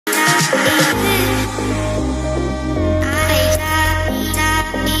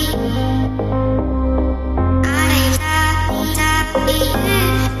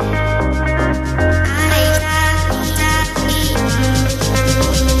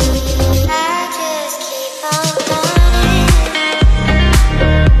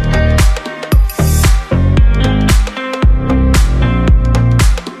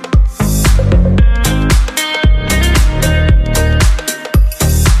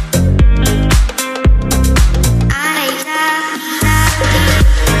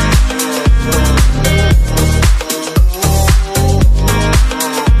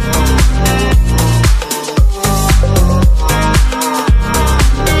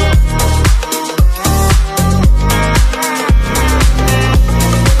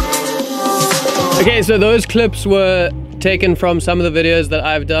Okay, so those clips were taken from some of the videos that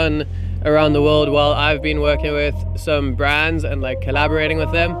I've done around the world while I've been working with some brands and like collaborating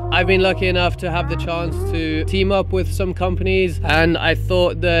with them. I've been lucky enough to have the chance to team up with some companies, and I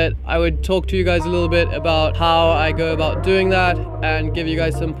thought that I would talk to you guys a little bit about how I go about doing that and give you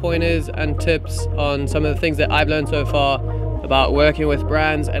guys some pointers and tips on some of the things that I've learned so far about working with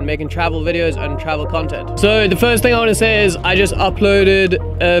brands and making travel videos and travel content. So the first thing I want to say is I just uploaded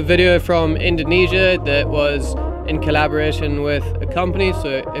a video from Indonesia that was in collaboration with a company.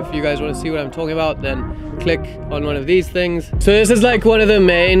 So if you guys want to see what I'm talking about, then click on one of these things. So this is like one of the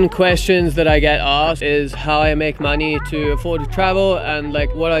main questions that I get asked, is how I make money to afford to travel and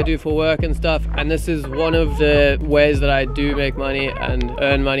like what I do for work and stuff. And this is one of the ways that I do make money and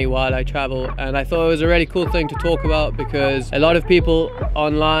earn money while I travel. And I thought it was a really cool thing to talk about because a lot of people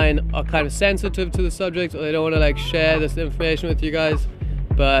online are kind of sensitive to the subject, or they don't want to like share this information with you guys.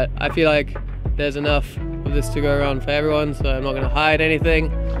 But I feel like there's enough of this to go around for everyone, so I'm not going to hide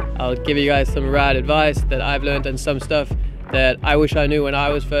anything. I'll give you guys some rad advice that I've learned and some stuff that I wish I knew when I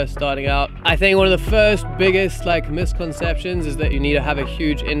was first starting out. I think one of the first biggest like misconceptions is that you need to have a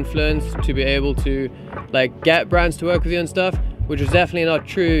huge influence to be able to like get brands to work with you and stuff, which is definitely not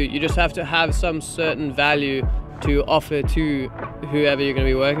true. You just have to have some certain value to offer to whoever you're going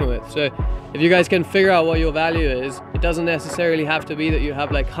to be working with. So if you guys can figure out what your value is, it doesn't necessarily have to be that you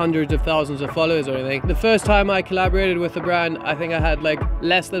have like hundreds of thousands of followers or anything. The first time I collaborated with a brand, I think I had like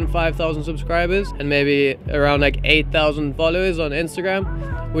less than 5,000 subscribers and maybe around like 8,000 followers on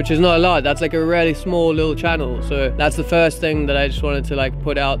Instagram, which is not a lot. That's like a really small little channel. So that's the first thing that I just wanted to like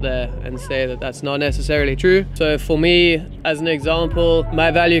put out there and say that that's not necessarily true. So for me, as an example,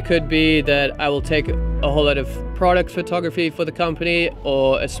 my value could be that I will take a whole lot of product photography for the company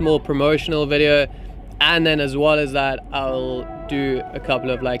or a small promotional video, and then as well as that I'll do a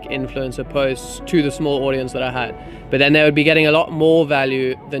couple of like influencer posts to the small audience that I had. But then they would be getting a lot more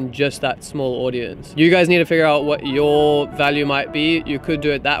value than just that small audience. You guys need to figure out what your value might be. You could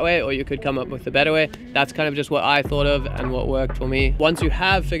do it that way, or you could come up with a better way. That's kind of just what I thought of and what worked for me. Once you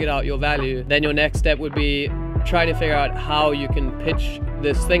have figured out your value, then your next step would be trying to figure out how you can pitch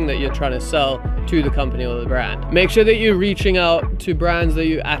this thing that you're trying to sell to the company or the brand. Make sure that you're reaching out to brands that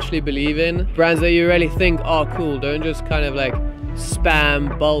you actually believe in, brands that you really think are cool. Don't just kind of like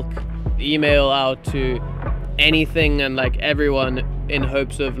spam bulk email out to anything and like everyone in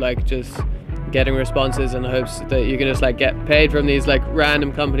hopes of like just getting responses and hopes that you can just like get paid from these like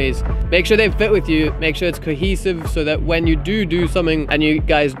random companies. Make sure they fit with you, make sure it's cohesive so that when you do something and you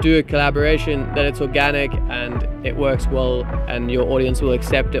guys do a collaboration, that it's organic and it works well and your audience will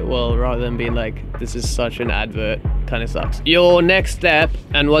accept it well, rather than being like, this is such an advert, kind of sucks. Your next step,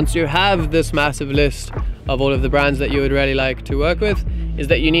 and once you have this massive list of all of the brands that you would really like to work with, is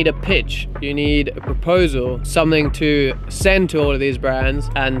that you need a pitch, you need a proposal, something to send to all of these brands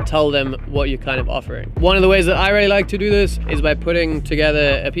and tell them what you're kind of offering. One of the ways that I really like to do this is by putting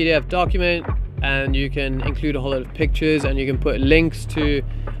together a PDF document, and you can include a whole lot of pictures and you can put links to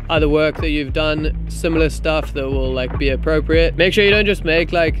other work that you've done, similar stuff that will like be appropriate. Make sure you don't just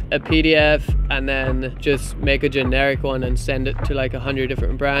make like a PDF and then just make a generic one and send it to like 100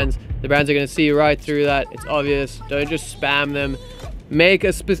 different brands. The brands are going to see right through that. It's obvious. Don't just spam them.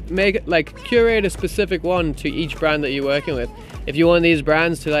 Curate a specific one to each brand that you're working with. If you want these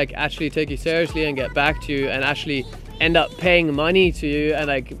brands to like actually take you seriously and get back to you and actually end up paying money to you and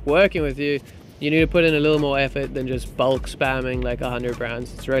like working with you, you need to put in a little more effort than just bulk spamming like 100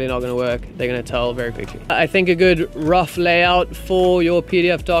 brands. It's really not going to work. They're going to tell very quickly. I think a good rough layout for your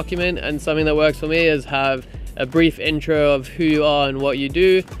PDF document, and something that works for me, is have a brief intro of who you are and what you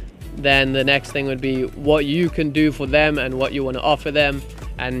do. Then the next thing would be what you can do for them and what you want to offer them.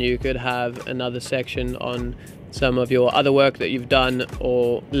 And you could have another section on some of your other work that you've done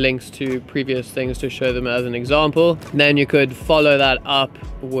or links to previous things to show them as an example. Then you could follow that up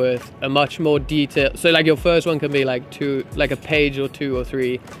with a much more detailed, so like your first one can be like a page or 2 or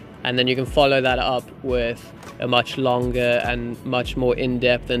 3, and then you can follow that up with a much longer and much more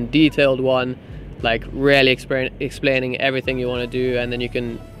in-depth and detailed one, like really explaining everything you want to do. And then you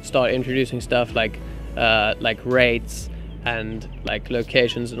can start introducing stuff like rates and like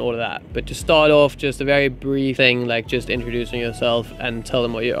locations and all of that. But to start off, just a very brief thing, like just introducing yourself and tell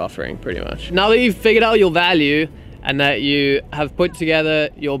them what you're offering, pretty much. Now that you've figured out your value and that you have put together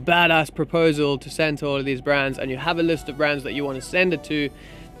your badass proposal to send to all of these brands, and you have a list of brands that you want to send it to,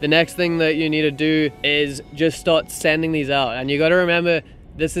 the next thing that you need to do is just start sending these out. And you got to remember,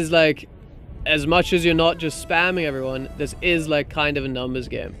 this is like, as much as you're not just spamming everyone, this is like kind of a numbers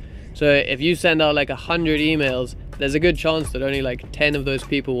game. So if you send out like 100 emails, there's a good chance that only like 10 of those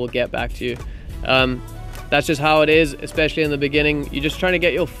people will get back to you. That's just how it is, especially in the beginning. You're just trying to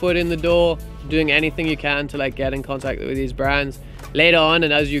get your foot in the door, doing anything you can to like get in contact with these brands. Later on,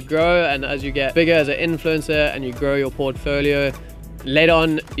 and as you grow and as you get bigger as an influencer and you grow your portfolio, later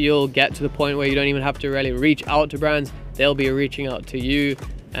on you'll get to the point where you don't even have to really reach out to brands. They'll be reaching out to you,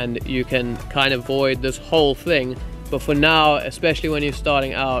 and you can kind of avoid this whole thing. But for now, especially when you're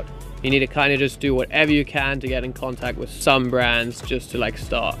starting out, you need to kind of just do whatever you can to get in contact with some brands just to like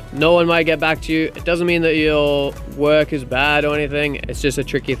start. No one might get back to you. It doesn't mean that your work is bad or anything. It's just a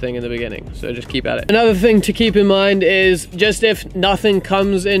tricky thing in the beginning. So just keep at it. Another thing to keep in mind is just if nothing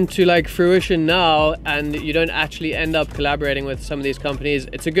comes into like fruition now and you don't actually end up collaborating with some of these companies,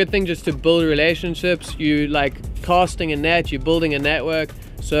 it's a good thing just to build relationships. You like casting a net, you're building a network.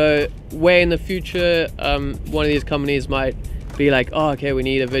 So way in the future, one of these companies might be like, oh, okay, we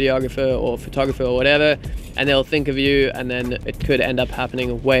need a videographer or photographer or whatever, and they'll think of you, and then it could end up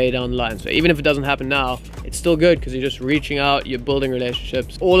happening way down the line. So even if it doesn't happen now, it's still good because you're just reaching out, you're building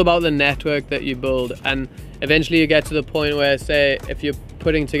relationships. All about the network that you build, and eventually you get to the point where, say, if you're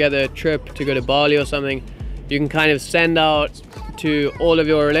putting together a trip to go to Bali or something, you can kind of send out to all of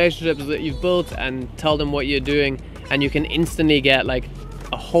your relationships that you've built and tell them what you're doing, and you can instantly get like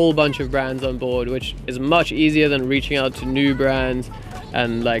a whole bunch of brands on board, which is much easier than reaching out to new brands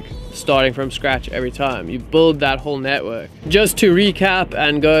and like starting from scratch every time. You build that whole network. Just to recap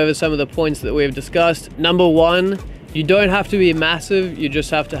and go over some of the points that we've discussed. Number 1, you don't have to be massive, you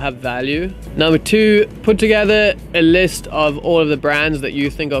just have to have value. Number 2, put together a list of all of the brands that you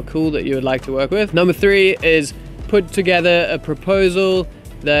think are cool that you would like to work with. Number 3 is put together a proposal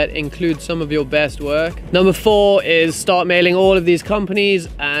that includes some of your best work. Number 4 is start mailing all of these companies,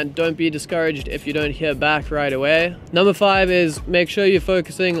 and don't be discouraged if you don't hear back right away. Number 5 is make sure you're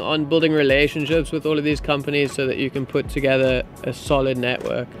focusing on building relationships with all of these companies so that you can put together a solid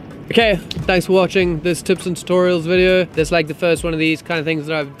network. Okay, thanks for watching this tips and tutorials video. This is like the first one of these kind of things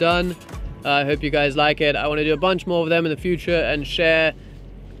that I've done. I hope you guys like it. I want to do a bunch more of them in the future and share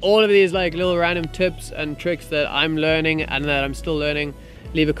all of these like little random tips and tricks that I'm learning and that I'm still learning.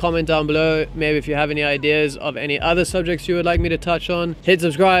 Leave a comment down below, maybe if you have any ideas of any other subjects you would like me to touch on. Hit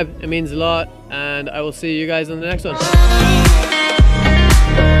subscribe, it means a lot, and I will see you guys in the next one.